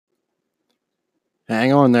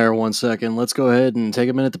Hang on there 1 second. Let's go ahead and take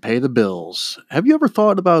a minute to pay the bills. Have you ever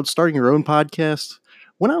thought about starting your own podcast?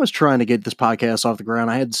 When I was trying to get this podcast off the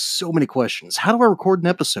ground, I had so many questions. How do I record an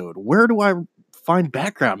episode? Where do I find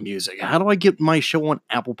background music? How do I get my show on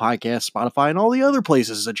Apple Podcasts, Spotify, and all the other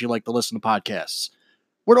places that you like to listen to podcasts?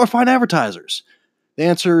 Where do I find advertisers? The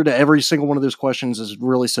answer to every single one of those questions is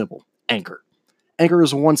really simple: Anchor. Anchor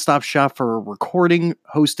is a one-stop shop for recording,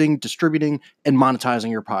 hosting, distributing, and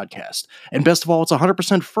monetizing your podcast. And best of all, it's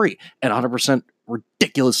 100% free and 100%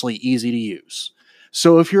 ridiculously easy to use.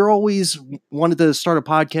 So if you're always wanted to start a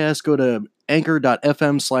podcast, go to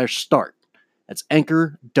anchor.fm/start. That's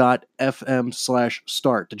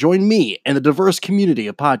anchor.fm/start to join me and the diverse community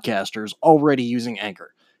of podcasters already using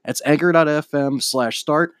Anchor. That's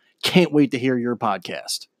anchor.fm/start. Can't wait to hear your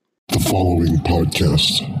podcast. The following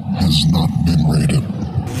podcast has not been rated.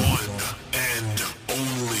 One and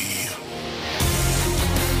only.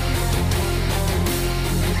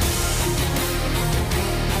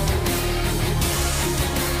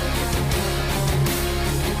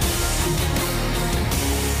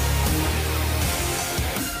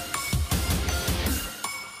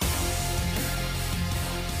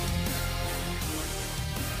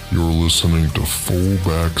 You're listening to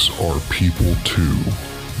Fullbacks Are People Too,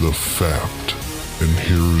 The Fact. And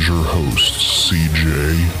here's your host, CJ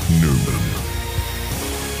Newman.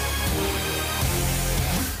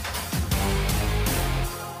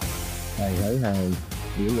 Hey.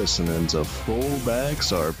 You're listening to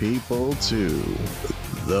Fullbacks Are People Too,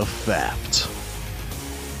 The Fact.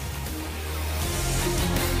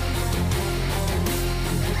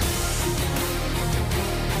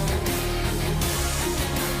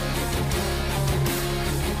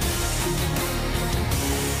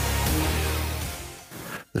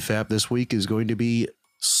 The FAP this week is going to be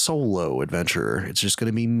solo adventure. It's just going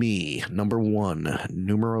to be me, number one,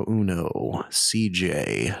 numero uno,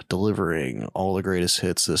 CJ, delivering all the greatest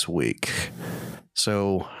hits this week.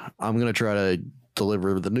 So I'm going to try to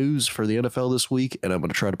deliver the news for the NFL this week, and I'm going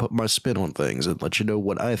to try to put my spin on things and let you know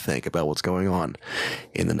what I think about what's going on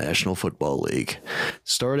in the National Football League.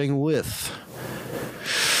 Starting with...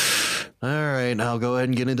 All right, I'll go ahead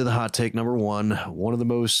and get into the hot take number one. One of the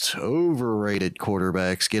most overrated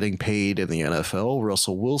quarterbacks getting paid in the NFL,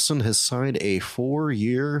 Russell Wilson, has signed a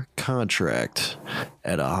 4-year contract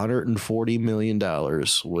at $140 million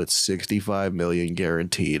with $65 million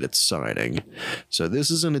guaranteed at signing. So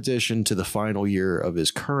this is in addition to the final year of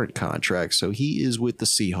his current contract. So he is with the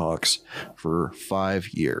Seahawks for 5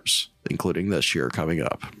 years, including this year coming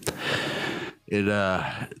up.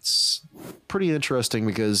 It's pretty interesting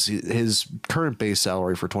because his current base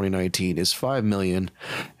salary for 2019 is $5 million,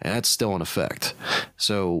 and that's still in effect.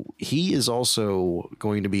 So he is also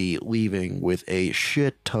going to be leaving with a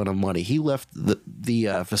shit ton of money. He left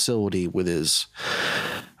the facility with his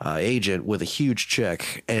agent with a huge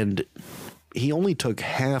check, and he only took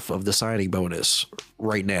half of the signing bonus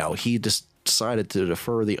right now. He just decided to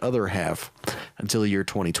defer the other half until the year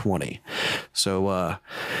 2020. So,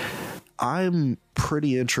 I'm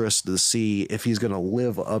pretty interested to see if he's going to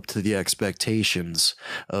live up to the expectations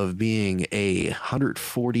of being a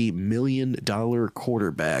 $140 million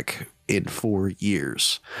quarterback in 4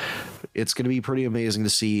 years. It's going to be pretty amazing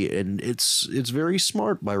to see, and it's very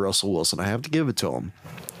smart by Russell Wilson. I have to give it to him,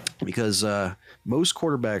 because most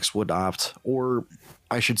quarterbacks would opt, or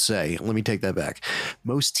I should say, let me take that back.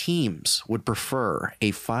 Most teams would prefer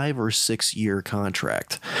a 5 or 6 year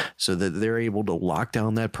contract so that they're able to lock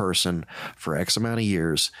down that person for X amount of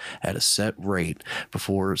years at a set rate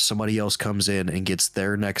before somebody else comes in and gets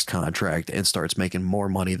their next contract and starts making more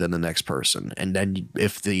money than the next person. And then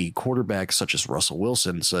if the quarterback, such as Russell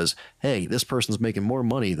Wilson, says, hey, this person's making more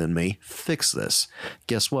money than me, fix this.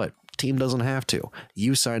 Guess what? Team doesn't have to.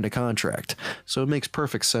 You signed a contract. So it makes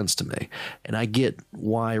perfect sense to me. And I get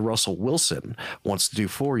why Russell Wilson wants to do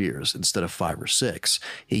 4 years instead of 5 or 6.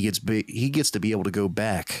 He gets to be able to go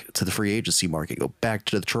back to the free agency market, go back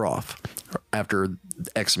to the trough after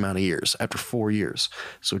X amount of years, after 4 years.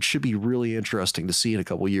 So it should be really interesting to see in a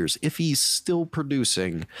couple of years if he's still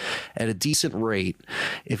producing at a decent rate,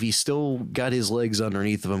 if he's still got his legs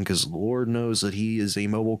underneath of him, because Lord knows that he is a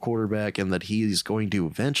mobile quarterback and that he's going to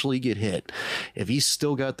eventually get hit. If he's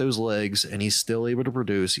still got those legs and he's still able to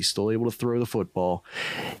produce, he's still able to throw the football,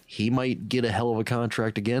 he might get a hell of a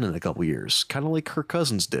contract again in a couple of years, kind of like Kirk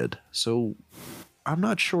Cousins did. So I'm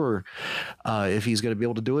not sure if he's going to be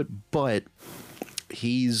able to do it, but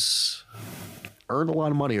he's earned a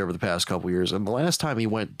lot of money over the past couple of years. And the last time he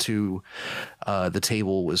went to the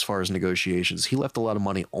table as far as negotiations, he left a lot of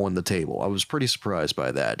money on the table. I was pretty surprised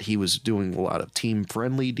by that. He was doing a lot of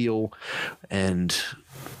team-friendly deal, and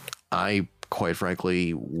I quite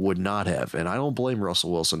frankly, would not have. And I don't blame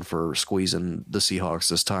Russell Wilson for squeezing the Seahawks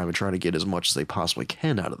this time and trying to get as much as they possibly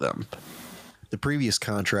can out of them. The previous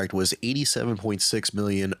contract was $87.6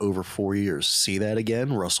 million over 4 years. See that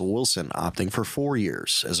again? Russell Wilson opting for 4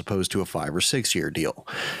 years as opposed to a 5 or 6 year deal.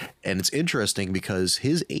 And it's interesting because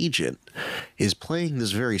his agent is playing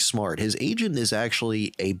this very smart. His agent is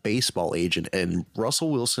actually a baseball agent, and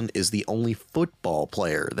Russell Wilson is the only football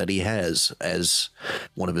player that he has as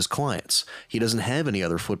one of his clients. He doesn't have any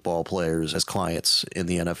other football players as clients in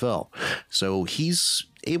the NFL. So he's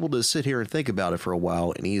able to sit here and think about it for a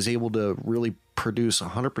while, and he's able to really produce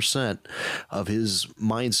 100% of his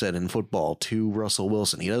mindset in football to Russell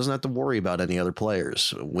Wilson. He doesn't have to worry about any other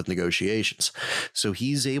players with negotiations. So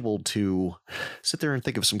he's able to sit there and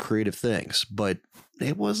think of some creative things, but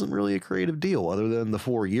it wasn't really a creative deal other than the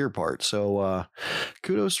 4 year part. So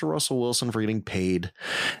kudos to Russell Wilson for getting paid.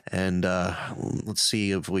 And let's see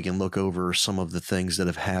if we can look over some of the things that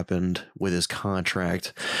have happened with his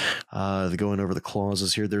contract. Going over the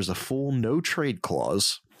clauses here, there's a full no trade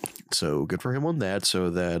clause. So good for him on that, so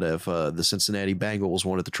that if the Cincinnati Bengals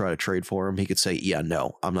wanted to try to trade for him, he could say, yeah,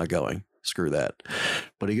 no, I'm not going. Screw that.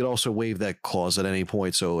 But he could also waive that clause at any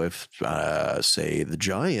point. So if, say, the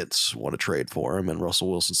Giants want to trade for him and Russell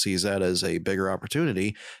Wilson sees that as a bigger opportunity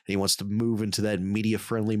and he wants to move into that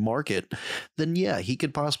media-friendly market, then yeah, he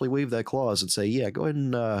could possibly waive that clause and say, yeah, go ahead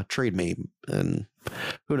and trade me. And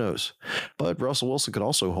who knows? But Russell Wilson could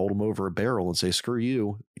also hold him over a barrel and say, screw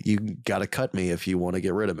you. You got to cut me if you want to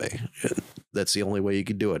get rid of me. That's the only way you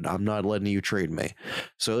could do it. I'm not letting you trade me.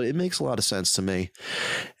 So it makes a lot of sense to me.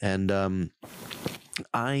 And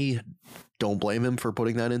I don't blame him for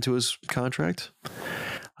putting that into his contract.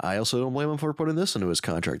 I also don't blame him for putting this into his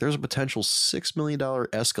contract. There's a potential $6 million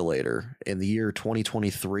escalator in the year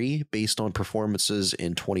 2023 based on performances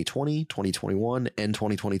in 2020, 2021, and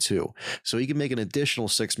 2022. So he can make an additional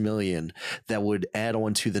 $6 million that would add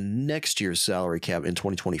on to the next year's salary cap in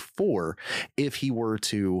 2024 if he were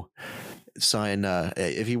to sign,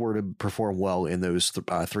 if he were to perform well in those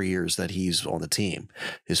 3 years that he's on the team.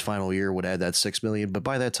 His final year would add that $6 million, but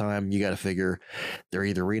by that time you got to figure they're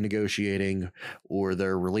either renegotiating or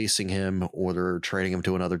they're releasing him or they're trading him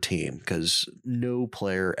to another team, because no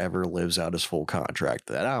player ever lives out his full contract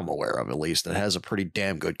that I'm aware of, at least, that has a pretty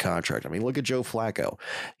damn good contract. I mean, look at Joe Flacco.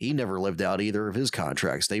 He never lived out either of his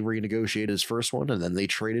contracts. They renegotiated his first one and then they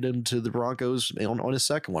traded him to the Broncos on his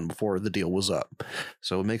second one before the deal was up.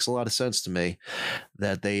 So it makes a lot of sense to me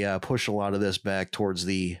that they push a lot of this back towards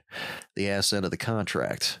the ass end of the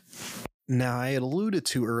contract. Now, I had alluded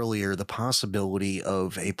to earlier the possibility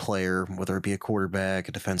of a player, whether it be a quarterback,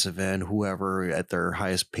 a defensive end, whoever at their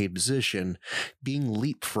highest paid position, being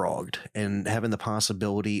leapfrogged and having the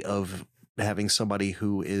possibility of having somebody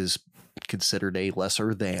who is considered a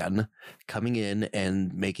lesser than coming in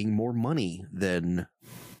and making more money than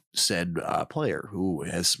said player who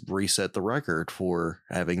has reset the record for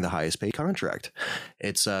having the highest paid contract.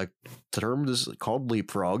 It's the term is called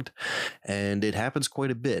leapfrogged, and it happens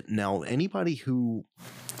quite a bit. Now, anybody who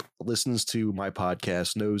listens to my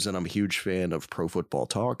podcast knows that I'm a huge fan of Pro Football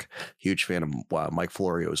Talk, huge fan of Mike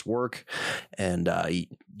Florio's work, and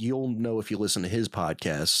you'll know if you listen to his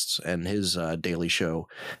podcasts and his daily show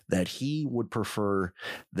that he would prefer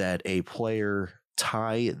that a player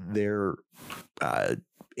tie their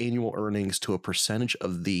annual earnings to a percentage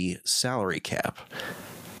of the salary cap.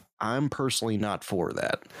 I'm personally not for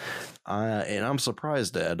that. And I'm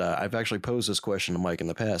surprised that I've actually posed this question to Mike in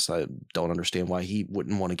the past. I don't understand why he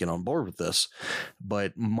wouldn't want to get on board with this.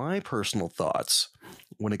 But my personal thoughts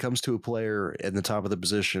when it comes to a player at the top of the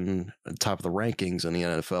position, top of the rankings in the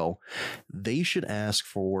NFL, they should ask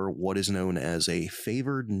for what is known as a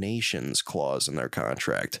favored nations clause in their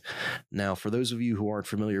contract. Now, for those of you who aren't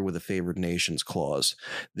familiar with the favored nations clause,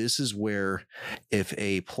 this is where if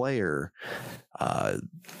a player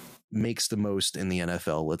makes the most in the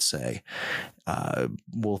NFL, let's say,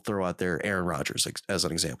 we'll throw out there Aaron Rodgers as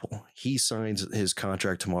an example. He signs his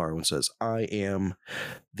contract tomorrow and says, I am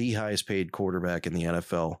the highest paid quarterback in the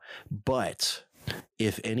NFL, but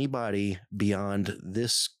if anybody beyond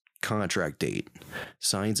this contract date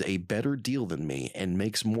signs a better deal than me and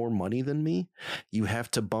makes more money than me, you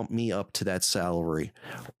have to bump me up to that salary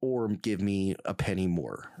or give me a penny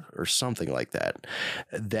more or something like that.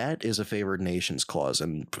 That is a favored nations clause.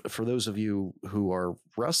 And for those of you who are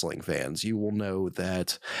wrestling fans, you will know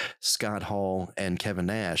that Scott Hall and Kevin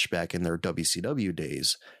Nash back in their WCW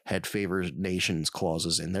days had favored nations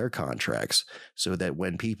clauses in their contracts, so that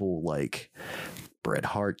when people like Bret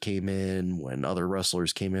Hart came in, when other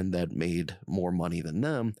wrestlers came in that made more money than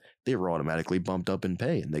them, they were automatically bumped up in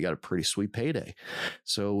pay and they got a pretty sweet payday.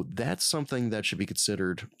 So that's something that should be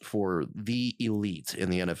considered for the elite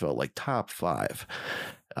in the NFL, like top 5.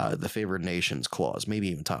 The favored nations clause, maybe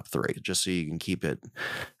even top 3, just so you can keep it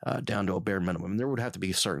down to a bare minimum. And there would have to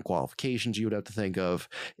be certain qualifications you would have to think of.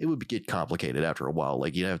 It would get complicated after a while.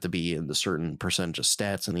 Like, you'd have to be in the certain percentage of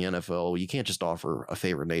stats in the NFL. You can't just offer a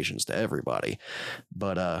favored nations to everybody.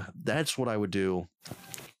 But that's what I would do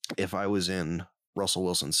if I was in Russell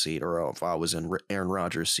Wilson's seat, or if I was in Aaron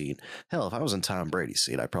Rodgers' seat. Hell, if I was in Tom Brady's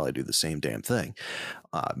seat, I'd probably do the same damn thing.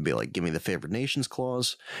 Be like, give me the favored nations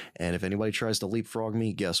clause, and if anybody tries to leapfrog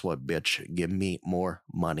me, guess what, bitch? Give me more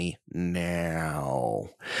money now.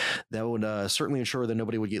 That would certainly ensure that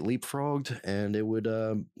nobody would get leapfrogged, and it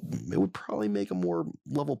would probably make a more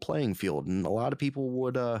level playing field, and a lot of people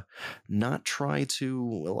would not try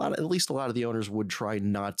to. At least a lot of the owners would try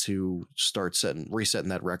not to start resetting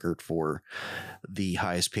that record for the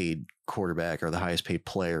highest paid quarterback or the highest paid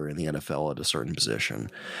player in the NFL at a certain position.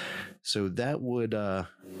 So that would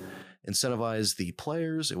incentivize the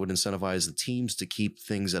players. It would incentivize the teams to keep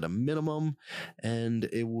things at a minimum, and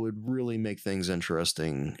it would really make things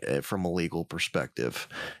interesting from a legal perspective.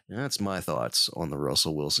 And that's my thoughts on the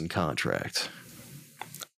Russell Wilson contract.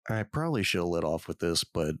 I probably should have lit off with this,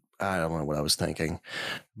 but I don't know what I was thinking.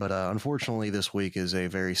 But unfortunately, this week is a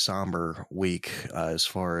very somber week as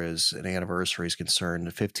far as an anniversary is concerned.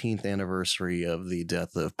 The 15th anniversary of the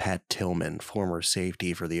death of Pat Tillman, former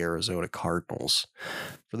safety for the Arizona Cardinals.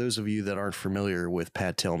 For those of you that aren't familiar with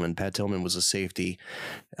Pat Tillman was a safety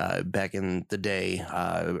back in the day,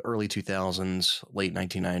 early 2000s, late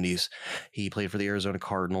 1990s. He played for the Arizona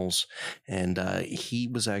Cardinals, and he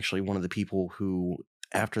was actually one of the people who,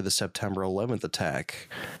 after the September 11th attack,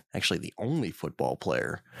 actually the only football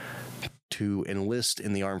player to enlist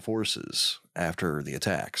in the armed forces after the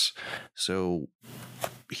attacks. So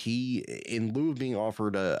he, in lieu of being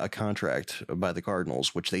offered a contract by the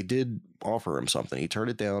Cardinals, which they did offer him something, he turned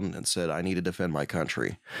it down and said, I need to defend my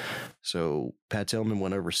country. So Pat Tillman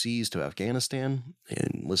went overseas to Afghanistan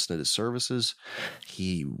and enlisted his services.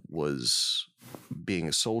 He was being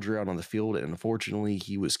a soldier out on the field, and unfortunately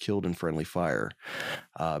he was killed in friendly fire.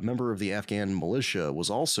 A member of the Afghan militia was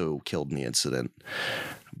also killed in the incident,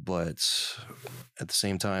 but at the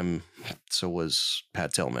same time, so was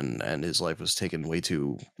Pat Tillman, and his life was taken way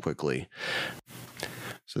too quickly.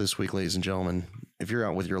 So this week, ladies and gentlemen, if you're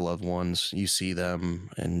out with your loved ones, you see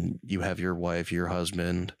them, and you have your wife, your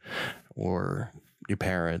husband, or your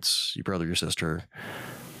parents, your brother, your sister,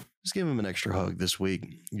 just give them an extra hug this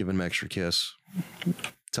week. Give them an extra kiss.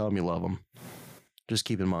 Tell them you love them. Just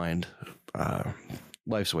keep in mind,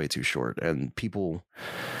 life's way too short, and people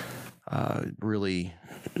really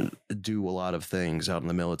do a lot of things out in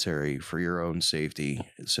the military for your own safety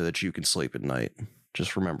so that you can sleep at night.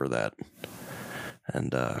 Just remember that.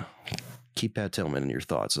 And keep Pat Tillman in your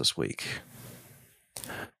thoughts this week.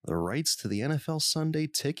 The rights to the NFL Sunday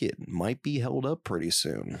Ticket might be held up pretty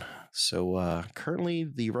soon. So currently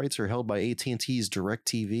the rights are held by AT&T's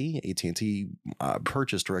DirecTV. AT&T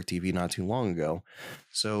purchased DirecTV not too long ago.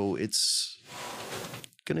 So it's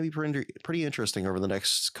going to be pretty interesting over the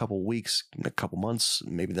next couple weeks, a couple months,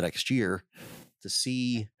 maybe the next year, to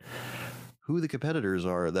see who the competitors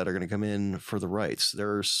are that are going to come in for the rights.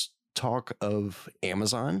 There's talk of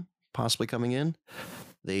Amazon possibly coming in.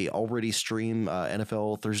 They already stream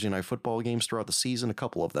NFL Thursday Night Football games throughout the season, a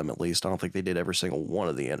couple of them at least. I don't think they did every single one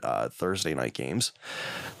of the Thursday night games.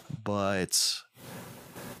 But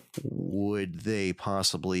would they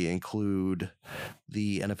possibly include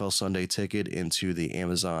the NFL Sunday Ticket into the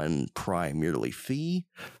Amazon Prime yearly fee?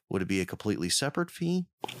 Would it be a completely separate fee?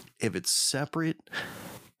 If it's separate,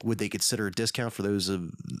 would they consider a discount for those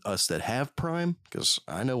of us that have Prime? Because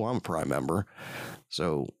I know I'm a Prime member.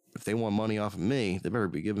 So if they want money off of me, they better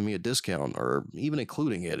be giving me a discount or even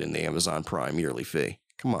including it in the Amazon Prime yearly fee.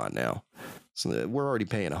 Come on now. So we're already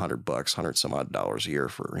paying $100, $100 some odd dollars a year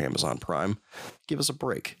for Amazon Prime. Give us a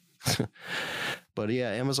break. But yeah,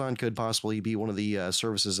 Amazon could possibly be one of the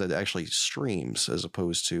services that actually streams as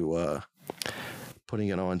opposed to putting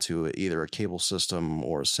it onto either a cable system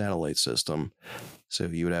or a satellite system. So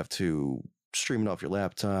you would have to stream it off your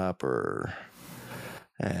laptop or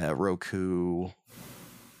Roku,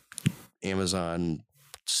 Amazon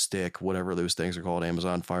Stick, whatever those things are called,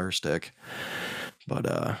 Amazon Fire Stick.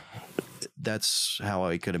 But that's how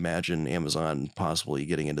I could imagine Amazon possibly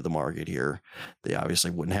getting into the market here. They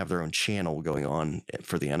obviously wouldn't have their own channel going on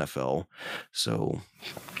for the NFL, so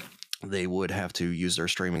they would have to use their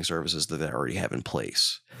streaming services that they already have in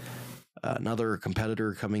place. Another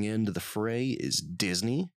competitor coming into the fray is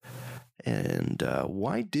Disney. And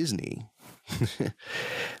why Disney?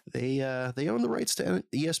 They own the rights to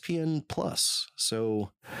ESPN Plus,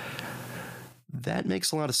 so that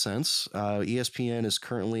makes a lot of sense. ESPN is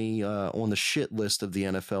currently on the shit list of the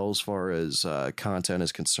NFL as far as content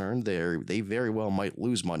is concerned. They very well might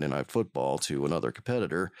lose Monday Night Football to another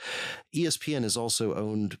competitor. ESPN is also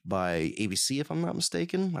owned by ABC, if I'm not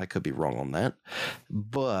mistaken. I could be wrong on that.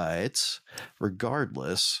 But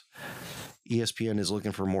regardless, ESPN is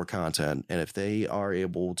looking for more content, and if they are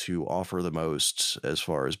able to offer the most as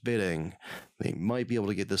far as bidding, they might be able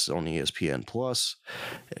to get this on ESPN Plus,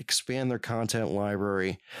 expand their content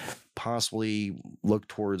library, possibly look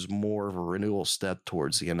towards more of a renewal step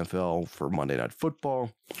towards the NFL for Monday Night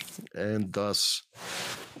Football, and thus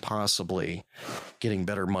possibly getting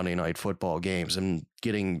better Monday Night Football games and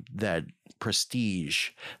getting that prestige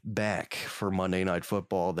back for Monday Night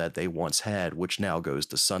Football that they once had, which now goes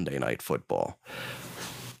to Sunday Night Football.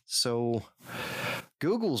 So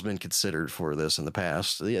Google's been considered for this in the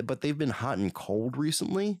past, but they've been hot and cold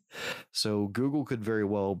recently. So Google could very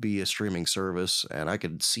well be a streaming service, and I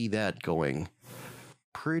could see that going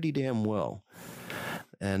pretty damn well.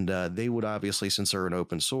 And they would obviously, since they're an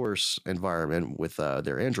open source environment with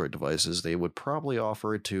their Android devices, they would probably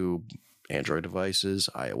offer it to Android devices,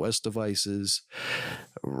 iOS devices,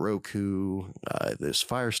 Roku, there's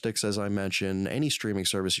Fire Sticks, as I mentioned, any streaming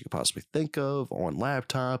service you could possibly think of on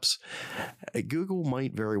laptops. Google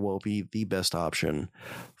might very well be the best option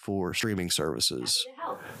for streaming services.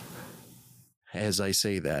 As I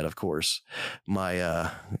say that, of course,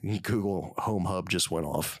 my Google Home Hub just went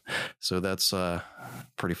off. So that's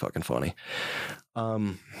pretty fucking funny.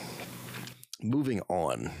 Moving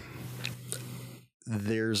on.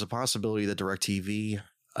 There's a possibility that DirecTV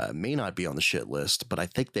may not be on the shit list, but I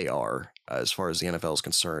think they are as far as the NFL is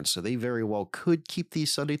concerned. So they very well could keep the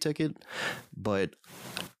Sunday ticket. But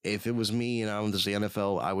if it was me and I was the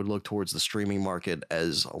NFL, I would look towards the streaming market,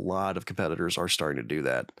 as a lot of competitors are starting to do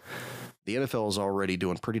that. The NFL is already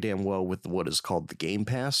doing pretty damn well with what is called the Game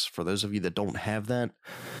Pass. For those of you that don't have that,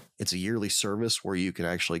 it's a yearly service where you can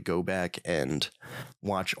actually go back and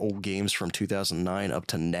watch old games from 2009 up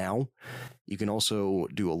to now. You can also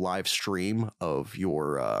do a live stream of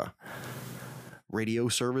your radio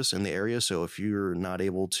service in the area. So if you're not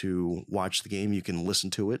able to watch the game, you can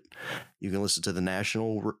listen to it. You can listen to the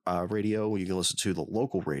national radio. You can listen to the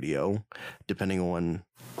local radio, depending on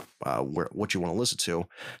what you want to listen to.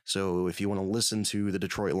 So if you want to listen to the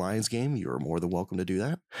Detroit Lions game, you're more than welcome to do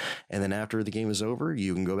that. And then after the game is over,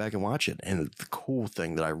 you can go back and watch it. And the cool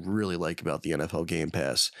thing that I really like about the NFL Game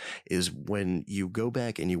Pass is when you go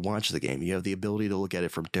back and you watch the game, you have the ability to look at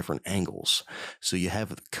it from different angles. So you have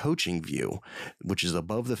the coaching view, which is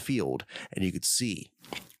above the field, and you could see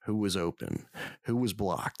who was open, who was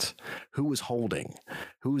blocked, who was holding,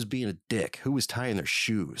 who was being a dick, who was tying their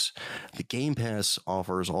shoes. The Game Pass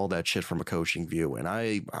offers all that shit from a coaching view. And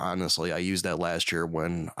I used that last year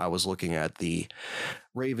when I was looking at the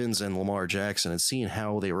Ravens and Lamar Jackson and seeing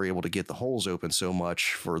how they were able to get the holes open so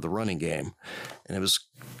much for the running game. And it was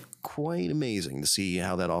quite amazing to see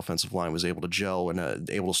how that offensive line was able to gel and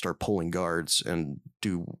able to start pulling guards and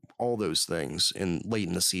do all those things late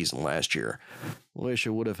in the season last year. Wish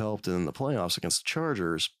it would have helped in the playoffs against the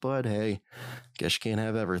Chargers, but hey, guess you can't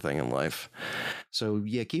have everything in life. So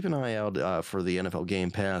yeah, keep an eye out for the NFL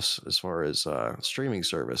Game Pass as far as streaming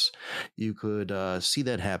service. You could see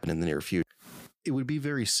that happen in the near future. It would be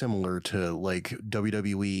very similar to like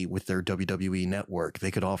WWE with their WWE network. They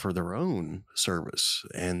could offer their own service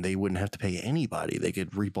and they wouldn't have to pay anybody. They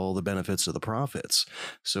could reap all the benefits of the profits.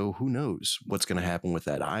 So who knows what's going to happen with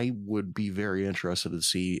that? I would be very interested to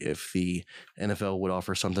see if the NFL would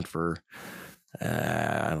offer something for,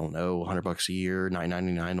 I don't know, $100 a year,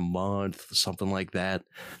 $9.99 a month, something like that.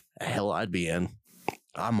 Hell, I'd be in.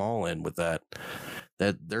 I'm all in with that.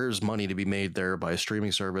 That there's money to be made there by a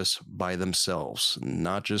streaming service by themselves,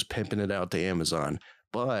 not just pimping it out to Amazon,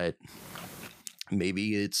 but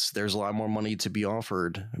maybe there's a lot more money to be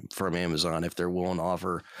offered from Amazon if they're willing to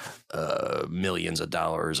offer millions of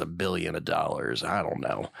dollars, $1 billion. I don't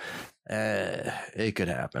know. It could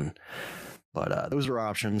happen, but those are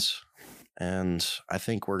options. And I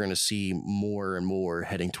think we're going to see more and more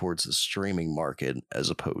heading towards the streaming market as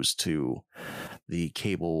opposed to the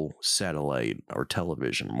cable, satellite, or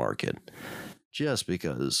television market, just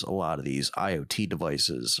because a lot of these IoT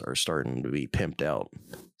devices are starting to be pimped out.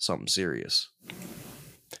 Something serious.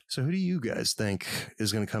 So who do you guys think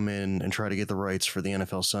is going to come in and try to get the rights for the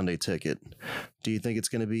NFL Sunday ticket? Do you think it's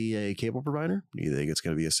going to be a cable provider? Do you think it's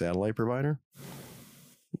going to be a satellite provider?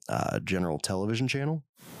 General television channel?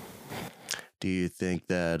 Do you think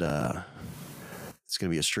that it's going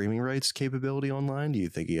to be a streaming rights capability online? Do you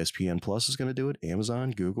think ESPN Plus is going to do it?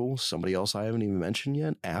 Amazon, Google, somebody else I haven't even mentioned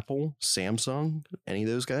yet? Apple, Samsung, any of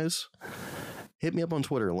those guys? Hit me up on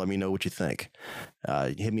Twitter and let me know what you think.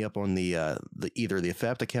 Hit me up on the either the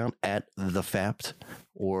FAPT account at the FAPT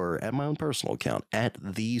or at my own personal account at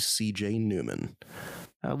the CJ Newman.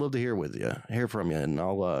 I'd love to hear from you, and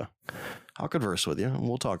I'll converse with you, and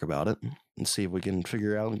we'll talk about it and see if we can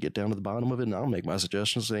figure out and get down to the bottom of it. And I'll make my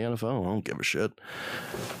suggestions to the NFL. I don't give a shit.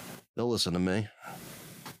 They'll listen to me.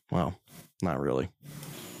 Well, not really.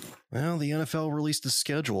 Well, the NFL released a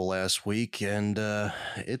schedule last week, and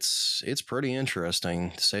it's pretty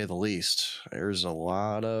interesting, to say the least. There's a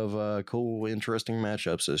lot of cool, interesting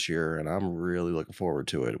matchups this year, and I'm really looking forward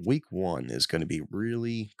to it. Week 1 is going to be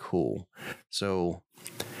really cool. So,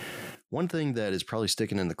 one thing that is probably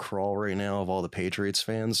sticking in the craw right now of all the Patriots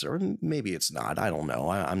fans, or maybe it's not, I don't know.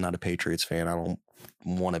 I'm not a Patriots fan. I don't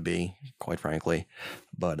want to be, quite frankly.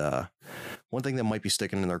 But one thing that might be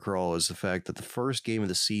sticking in their craw is the fact that the first game of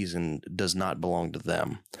the season does not belong to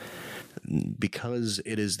them. Because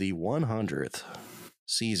it is the 100th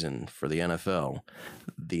season for the NFL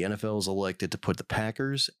is elected to put the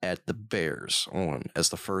Packers at the Bears on as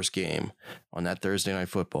the first game on that Thursday Night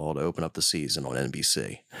Football to open up the season on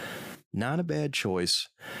NBC. Not a bad choice.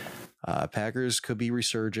 Packers could be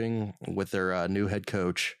resurging with their new head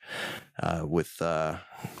coach, with the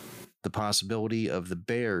possibility of the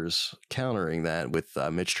Bears countering that with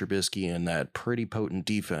Mitch Trubisky and that pretty potent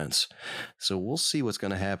defense. So we'll see what's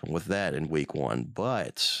going to happen with that in week 1.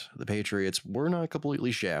 But the Patriots were not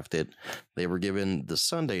completely shafted. They were given the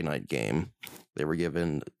Sunday night game. They were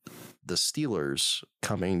given the Steelers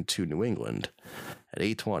coming to New England at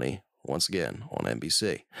 8:20. Once again on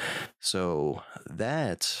NBC. So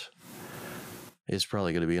that is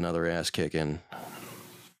probably going to be another ass kicking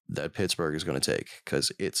that Pittsburgh is going to take,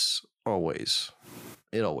 because it always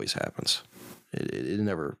happens. It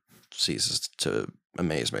never ceases to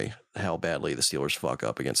amaze me how badly the Steelers fuck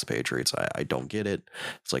up against the Patriots. I don't get it.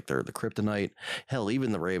 It's like they're the kryptonite. Hell,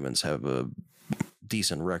 even the Ravens have a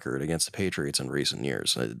decent record against the Patriots in recent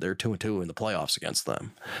years. They're 2-2 in the playoffs against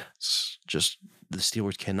them. It's just the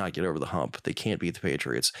Steelers cannot get over the hump. They can't beat the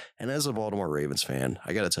Patriots. And as a Baltimore Ravens fan,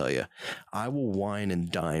 I got to tell you, I will wine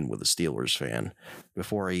and dine with a Steelers fan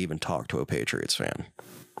before I even talk to a Patriots fan.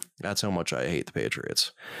 That's how much I hate the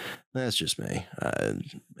Patriots. That's just me.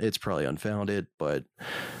 It's probably unfounded, but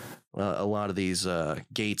a lot of these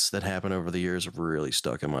gates that happen over the years have really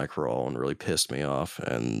stuck in my craw and really pissed me off.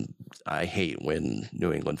 And I hate when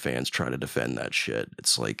New England fans try to defend that shit.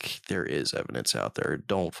 It's like, there is evidence out there.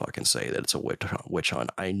 Don't fucking say that it's a witch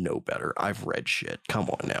hunt. I know better. I've read shit. Come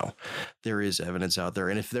on now. There is evidence out there.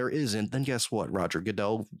 And if there isn't, then guess what? Roger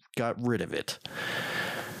Goodell got rid of it.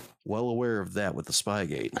 Well aware of that with the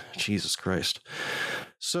Spygate. Jesus Christ.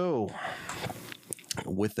 So,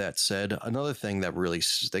 with that said, another thing that really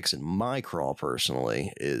sticks in my craw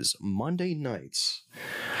personally is Monday nights,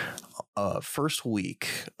 first week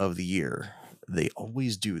of the year. They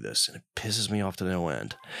always do this, and it pisses me off to no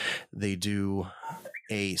end. They do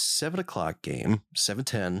a 7 o'clock game,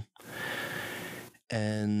 7:10,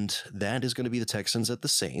 and that is going to be the Texans at the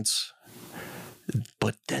Saints.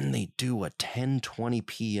 But then they do a 10:20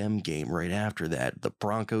 p.m. game right after that, the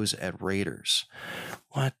Broncos at Raiders.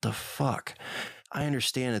 What the fuck? I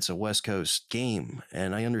understand it's a West Coast game,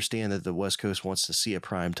 and I understand that the West Coast wants to see a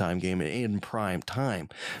primetime game in prime time,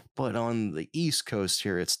 but on the East Coast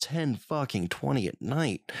here, it's 10:20 at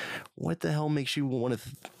night. What the hell makes you want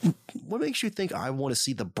to? What makes you think I want to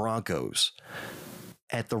see the Broncos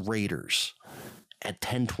at the Raiders at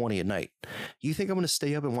 10:20 at night? You think I'm going to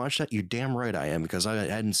stay up and watch that? You're damn right I am, because I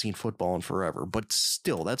hadn't seen football in forever. But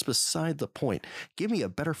still, that's beside the point. Give me a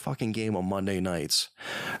better fucking game on Monday nights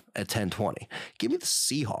at 10:20. Give me the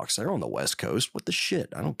Seahawks. They're on the West Coast. What the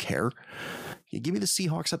shit? I don't care. You give me the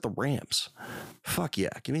Seahawks at the Rams. Fuck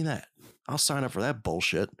yeah, give me that. I'll sign up for that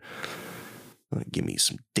bullshit. Give me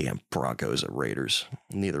some damn Broncos at Raiders.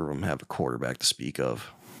 Neither of them have a quarterback to speak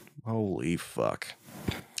of. Holy fuck.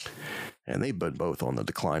 And they've been both on the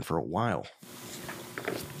decline for a while.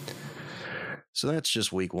 So that's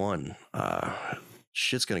just week 1.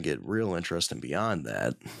 Shit's going to get real interesting beyond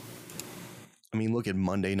that. I mean, look at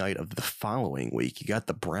Monday night of the following week. You got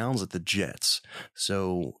the Browns at the Jets.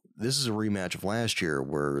 So this is a rematch of last year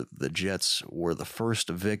where the Jets were the first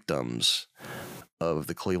victims of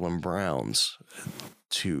the Cleveland Browns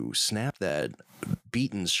to snap that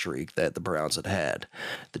beaten streak that the Browns had had.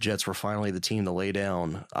 The Jets were finally the team to lay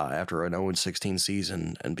down after an 0-16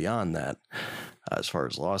 season and beyond that, as far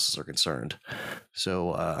as losses are concerned.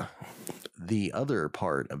 So The other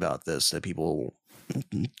part about this that people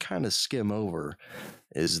kind of skim over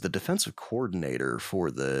is the defensive coordinator for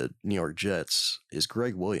the New York Jets is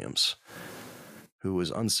Greg Williams, who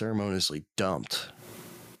was unceremoniously dumped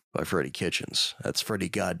by Freddie Kitchens. That's Freddie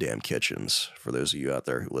goddamn Kitchens, for those of you out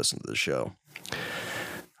there who listen to the show.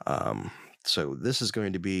 So this is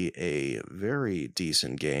going to be a very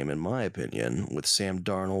decent game, in my opinion, with Sam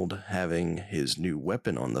Darnold having his new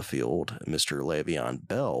weapon on the field, Mr. Le'Veon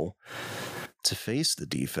Bell, to face the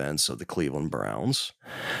defense of the Cleveland Browns.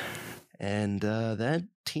 And that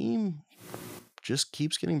team just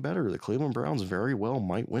keeps getting better. The Cleveland Browns very well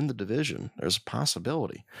might win the division. There's a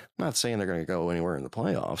possibility. I'm not saying they're going to go anywhere in the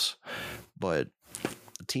playoffs, but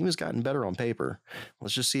the team has gotten better on paper.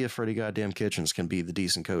 Let's just see if Freddie goddamn Kitchens can be the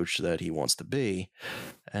decent coach that he wants to be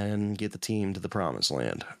and get the team to the promised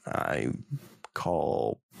land. I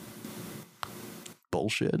call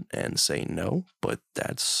bullshit and say no, but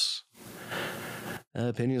that's...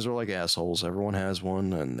 opinions are like assholes. Everyone has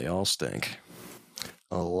one, and they all stink.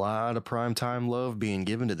 A lot of primetime love being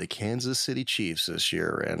given to the Kansas City Chiefs this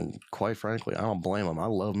year, and quite frankly, I don't blame them. I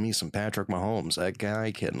love me some Patrick Mahomes. That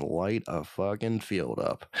guy can light a fucking field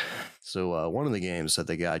up. So one of the games that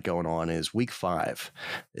they got going on is Week 5.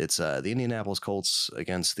 It's the Indianapolis Colts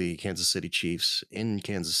against the Kansas City Chiefs in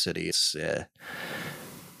Kansas City. It's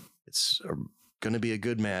going to be a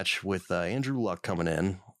good match with Andrew Luck coming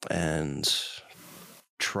in and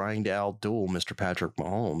trying to outduel Mr. Patrick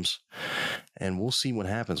Mahomes, and we'll see what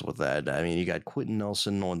happens with that. I mean, you got Quentin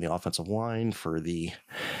Nelson on the offensive line for the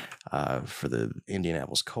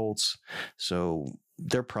Indianapolis Colts, so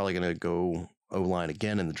they're probably going to go O-line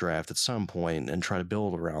again in the draft at some point and try to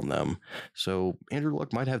build around them. So Andrew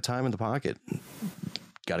Luck might have time in the pocket.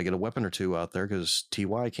 Got to get a weapon or two out there because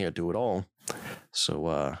T.Y. can't do it all.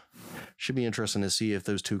 So should be interesting to see if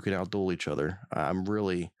those two can outduel each other. I'm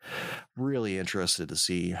really, really interested to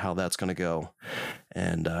see how that's going to go.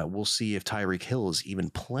 And we'll see if Tyreek Hill is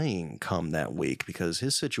even playing come that week, because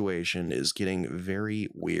his situation is getting very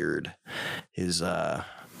weird. So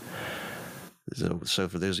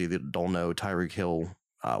for those of you that don't know, Tyreek Hill,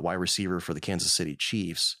 wide receiver for the Kansas City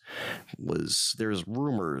Chiefs, there's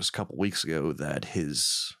rumors a couple weeks ago that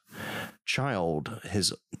his child's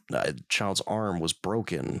arm was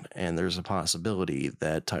broken, and there's a possibility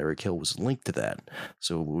that Tyreek Hill was linked to that.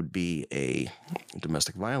 So it would be a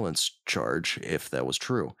domestic violence charge if that was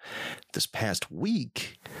true. This past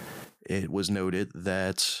week, it was noted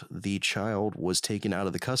that the child was taken out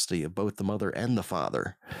of the custody of both the mother and the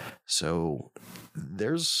father. So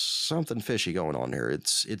there's something fishy going on here.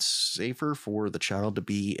 It's safer for the child to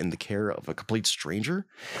be in the care of a complete stranger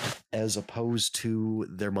as opposed to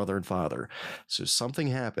their mother and father. So something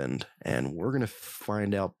happened, and we're going to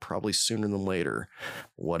find out probably sooner than later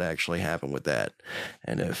what actually happened with that.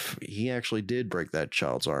 And if he actually did break that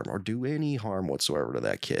child's arm or do any harm whatsoever to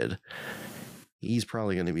that kid, he's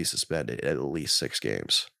probably going to be suspended at least 6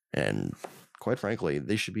 games. And quite frankly,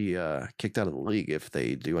 they should be kicked out of the league if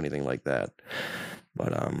they do anything like that.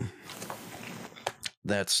 But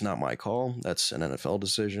that's not my call. That's an NFL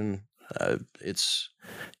decision. It's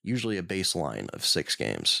usually a baseline of 6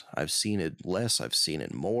 games. I've seen it less. I've seen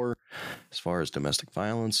it more as far as domestic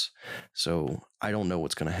violence. So I don't know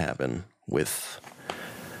what's going to happen with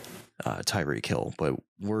Tyreek Hill, but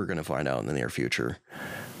we're going to find out in the near future.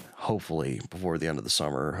 Hopefully before the end of the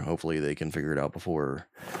summer. Hopefully they can figure it out before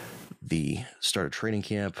the start of training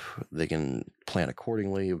camp. They can plan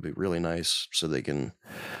accordingly. It would be really nice. So the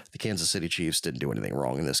Kansas City Chiefs didn't do anything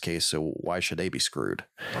wrong in this case, so why should they be screwed?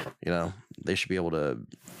 They should be able to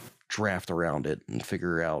draft around it and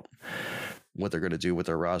figure out what they're going to do with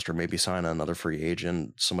their roster. Maybe sign another free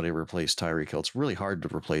agent, somebody to replace Tyreek Hill. It's really hard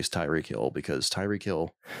to replace Tyreek Hill because Tyreek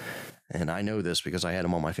Hill, and I know this because I had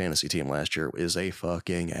him on my fantasy team last year, is a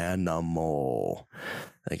fucking animal.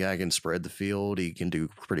 The guy can spread the field. He can do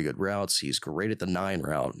pretty good routes. He's great at the 9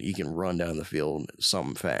 route. He can run down the field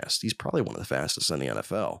something fast. He's probably one of the fastest in the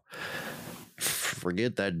NFL.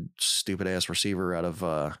 Forget that stupid ass receiver out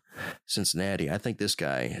of Cincinnati. I think this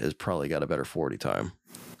guy has probably got a better 40 time.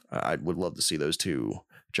 I would love to see those two,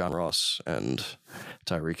 John Ross and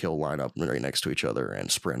Tyreek Hill, line up right next to each other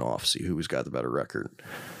and sprint off, see who's got the better record.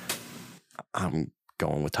 I'm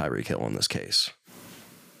going with Tyreek Hill in this case.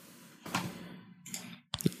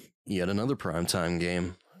 Yet another primetime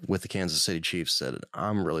game with the Kansas City Chiefs that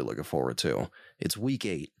I'm really looking forward to. It's Week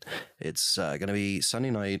 8. It's going to be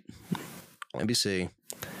Sunday night, NBC.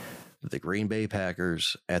 The Green Bay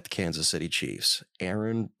Packers at the Kansas City Chiefs.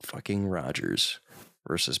 Aaron fucking Rodgers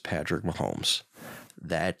versus Patrick Mahomes.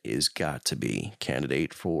 That is got to be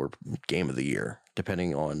candidate for game of the year,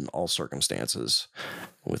 depending on all circumstances.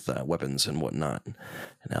 with weapons and whatnot, and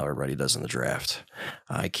how everybody does in the draft.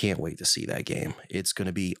 I can't wait to see that game. It's going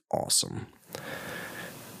to be awesome.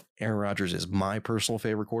 Aaron Rodgers is my personal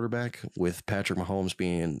favorite quarterback, with Patrick Mahomes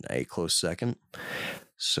being a close second.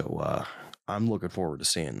 So I'm looking forward to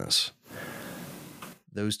seeing this.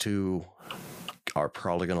 Those two are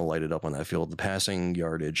probably going to light it up on that field. The passing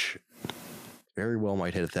yardage very well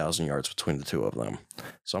might hit 1,000 yards between the two of them.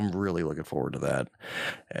 So I'm really looking forward to that.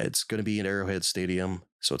 It's going to be in Arrowhead Stadium,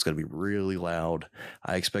 so it's going to be really loud.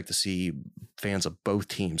 I expect to see fans of both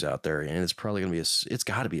teams out there, and it's probably going to be it's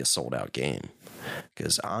got to be a sold out game.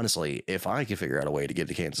 Because honestly, if I could figure out a way to get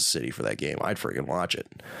to Kansas City for that game, I'd freaking watch it.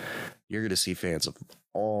 You're going to see fans of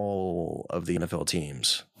all of the NFL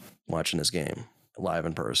teams watching this game live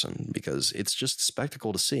in person, because it's just a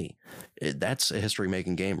spectacle to see. That's a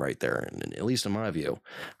history-making game right there, and at least in my view,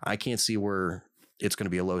 I can't see where it's going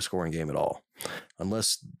to be a low-scoring game at all,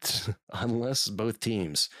 unless both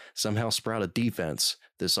teams somehow sprout a defense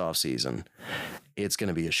this offseason. It's going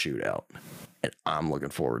to be a shootout, and I'm looking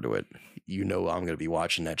forward to it. You know I'm going to be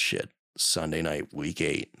watching that shit Sunday night, Week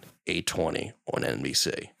 8, 8:20 on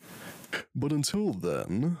NBC. But until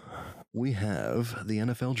then, we have the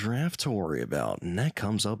NFL draft to worry about, and that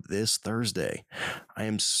comes up this Thursday. I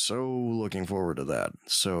am so looking forward to that.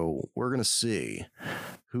 So we're going to see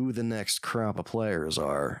who the next crop of players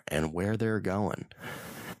are and where they're going.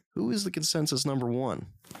 Who is the consensus number one?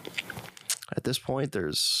 At this point,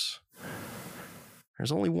 there's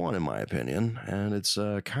only one, in my opinion, and it's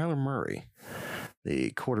Kyler Murray,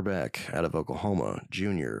 the quarterback out of Oklahoma,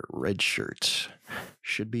 junior, redshirt.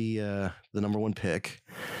 Should be the number one pick,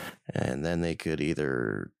 and then they could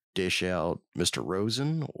either dish out Mr.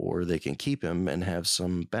 Rosen, or they can keep him and have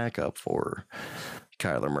some backup for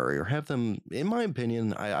Kyler Murray, or have them, in my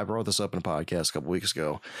opinion, I brought this up in a podcast a couple weeks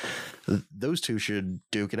ago, those two should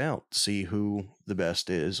duke it out, see who the best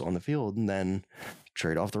is on the field, and then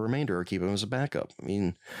trade off the remainder or keep him as a backup. I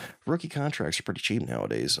mean, rookie contracts are pretty cheap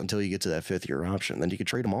nowadays until you get to that fifth-year option. Then you could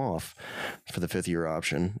trade them off for the fifth-year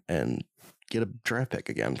option and get a draft pick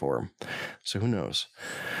again for him. So who knows?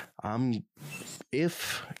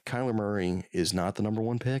 If Kyler Murray is not the number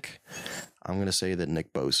one pick, I'm going to say that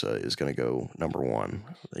Nick Bosa is going to go number one,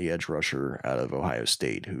 the edge rusher out of Ohio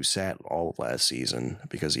State, who sat all of last season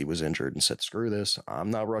because he was injured and said, screw this,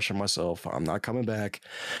 I'm not rushing myself. I'm not coming back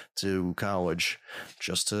to college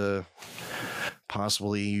just to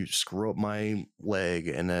possibly screw up my leg.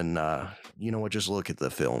 And then, you know what, just look at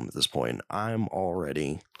the film at this point. I'm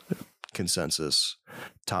already consensus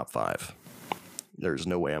top 5. There's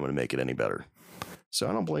no way I'm going to make it any better. So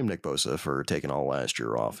I don't blame Nick Bosa for taking all last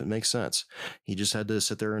year off. It makes sense. He just had to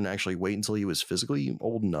sit there and actually wait until he was physically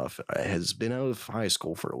old enough, has been out of high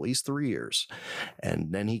school for at least 3 years,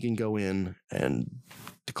 and then he can go in and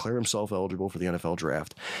declare himself eligible for the NFL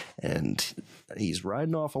draft. And he's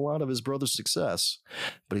riding off a lot of his brother's success,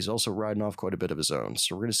 but he's also riding off quite a bit of his own.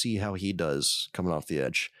 So we're going to see how he does coming off the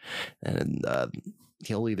edge. And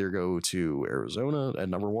he'll either go to Arizona at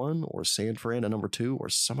number 1 or San Fran at number 2, or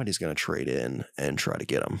somebody's going to trade in and try to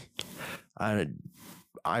get him.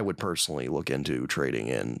 I would personally look into trading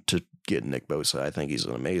in to get Nick Bosa. I think he's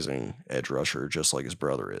an amazing edge rusher, just like his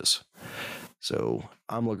brother is. So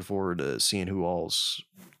I'm looking forward to seeing who all's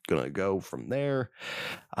going to go from there.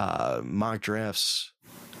 Mock drafts.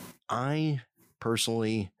 I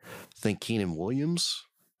personally think Keenan Williams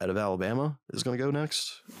out of Alabama is going to go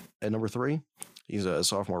next at number 3. He's a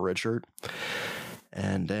sophomore redshirt.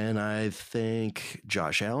 And then I think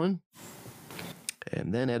Josh Allen.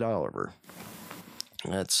 And then Ed Oliver.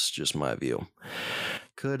 That's just my view.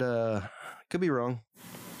 Could be wrong.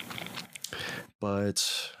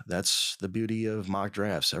 But that's the beauty of mock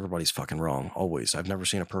drafts. Everybody's fucking wrong, always. I've never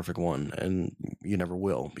seen a perfect one, and you never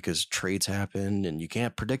will, because trades happen, and you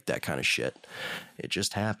can't predict that kind of shit. It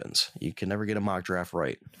just happens. You can never get a mock draft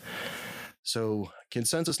right. So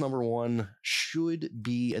consensus number 1 should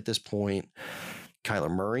be, at this point, Kyler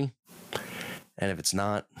Murray. And if it's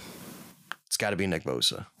not, it's got to be Nick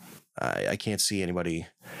Bosa. I can't see anybody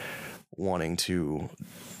wanting to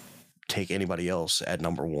take anybody else at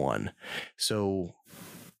number 1. So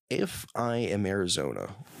if I am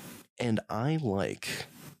Arizona and I like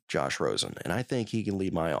Josh Rosen and I think he can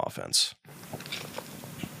lead my offense,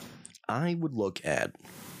 I would look at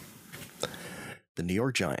the New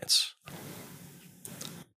York Giants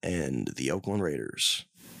and the Oakland Raiders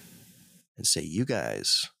and say, you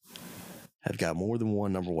guys have got more than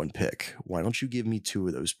one number 1 pick. Why don't you give me 2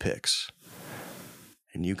 of those picks?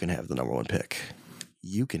 And you can have the number 1 pick.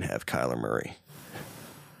 You can have Kyler Murray.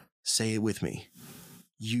 Say it with me.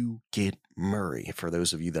 you get Murray. For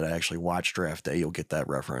those of you that actually watch Draft Day, you'll get that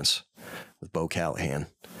reference with Bo Callahan.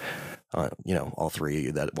 All three of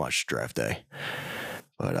you that watched Draft Day.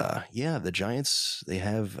 But yeah, the Giants, they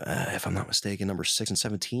have, if I'm not mistaken, number 6 and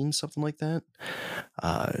 17, something like that,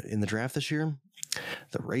 in the draft this year.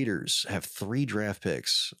 The Raiders have 3 draft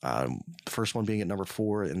picks, the first one being at number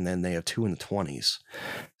 4, and then they have 2 in the 20s.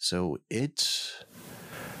 So it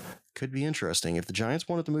could be interesting. If the Giants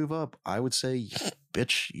wanted to move up, I would say,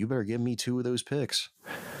 bitch, you better give me 2 of those picks.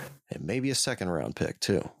 And maybe a second round pick,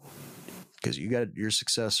 too. Because you got your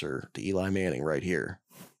successor to Eli Manning right here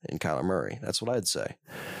in Kyler Murray. That's what I'd say.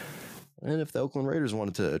 And if the Oakland Raiders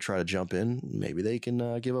wanted to try to jump in, maybe they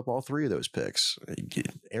can give up all 3 of those picks.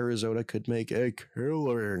 Arizona could make a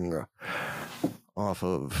killing off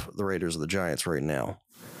of the Raiders or the Giants right now.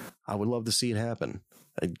 I would love to see it happen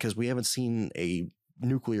because we haven't seen a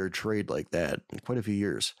nuclear trade like that in quite a few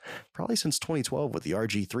years. Probably since 2012 with the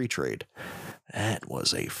RG3 trade. That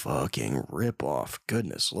was a fucking ripoff.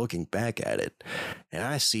 Goodness, looking back at it. And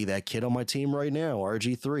I see that kid on my team right now,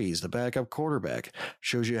 RG3. He's the backup quarterback.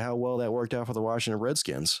 Shows you how well that worked out for the Washington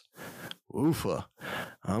Redskins. Oofa.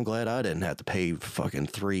 I'm glad I didn't have to pay fucking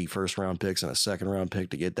 3 first-round picks and a second-round pick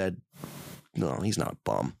to get that. No, he's not a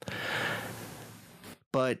bum.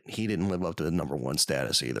 But he didn't live up to the number 1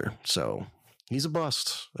 status either. So he's a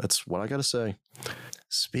bust. That's what I got to say.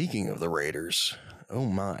 Speaking of the Raiders, oh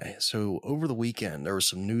my. So over the weekend, there was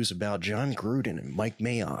some news about John Gruden and Mike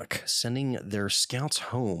Mayock sending their scouts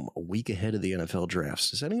home a week ahead of the NFL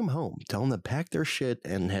drafts. Sending them home, telling them to pack their shit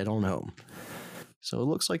and head on home. So it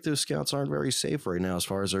looks like those scouts aren't very safe right now as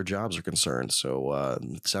far as their jobs are concerned. So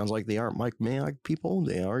it sounds like they aren't Mike Mayock people.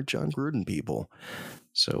 They are John Gruden people.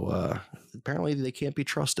 So apparently they can't be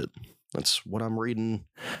trusted. That's what I'm reading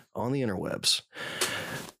on the interwebs.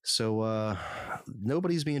 So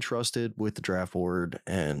nobody's being trusted with the draft board,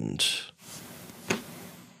 and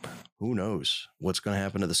who knows what's going to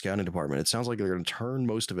happen to the scouting department. It sounds like they're going to turn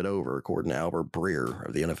most of it over, according to Albert Breer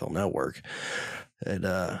of the NFL Network.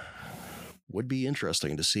 It would be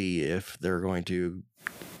interesting to see if they're going to,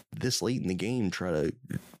 this late in the game, try to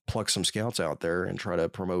pluck some scouts out there and try to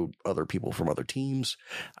promote other people from other teams.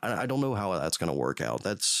 I don't know how that's going to work out.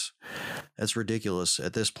 That's ridiculous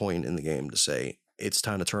at this point in the game to say it's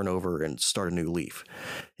time to turn over and start a new leaf.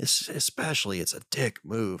 It's a dick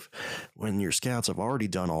move when your scouts have already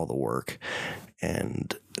done all the work.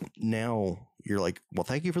 And now you're like, well,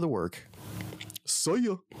 thank you for the work. See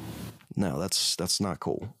ya. No, that's not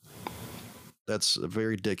cool. That's a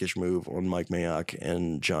very dickish move on Mike Mayock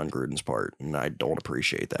and John Gruden's part, and I don't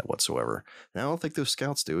appreciate that whatsoever. And I don't think those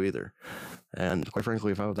scouts do either. And quite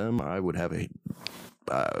frankly, if I were them, I would have a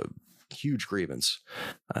huge grievance.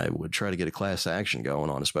 I would try to get a class action going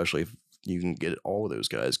on, especially if you can get all of those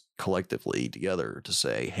guys collectively together to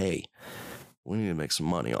say, hey, we need to make some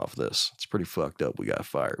money off this. It's pretty fucked up. We got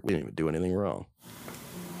fired. We didn't even do anything wrong.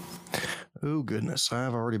 Oh, goodness.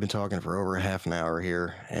 I've already been talking for over a half an hour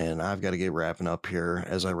here, and I've got to get wrapping up here.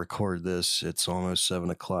 As I record this, it's almost 7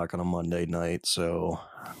 o'clock on a Monday night, so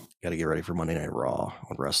got to get ready for Monday Night Raw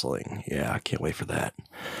on wrestling. Yeah, I can't wait for that.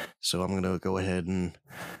 So I'm going to go ahead and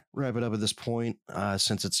wrap it up at this point,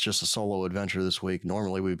 since it's just a solo adventure this week.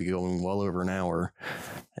 Normally, we'd be going well over an hour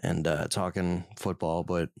and talking football,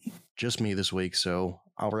 but just me this week, so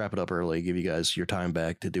I'll wrap it up early, give you guys your time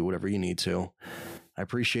back to do whatever you need to. I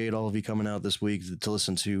appreciate all of you coming out this week to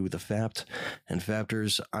listen to the Fapt and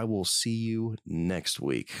Fapters. I will see you next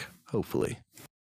week, hopefully.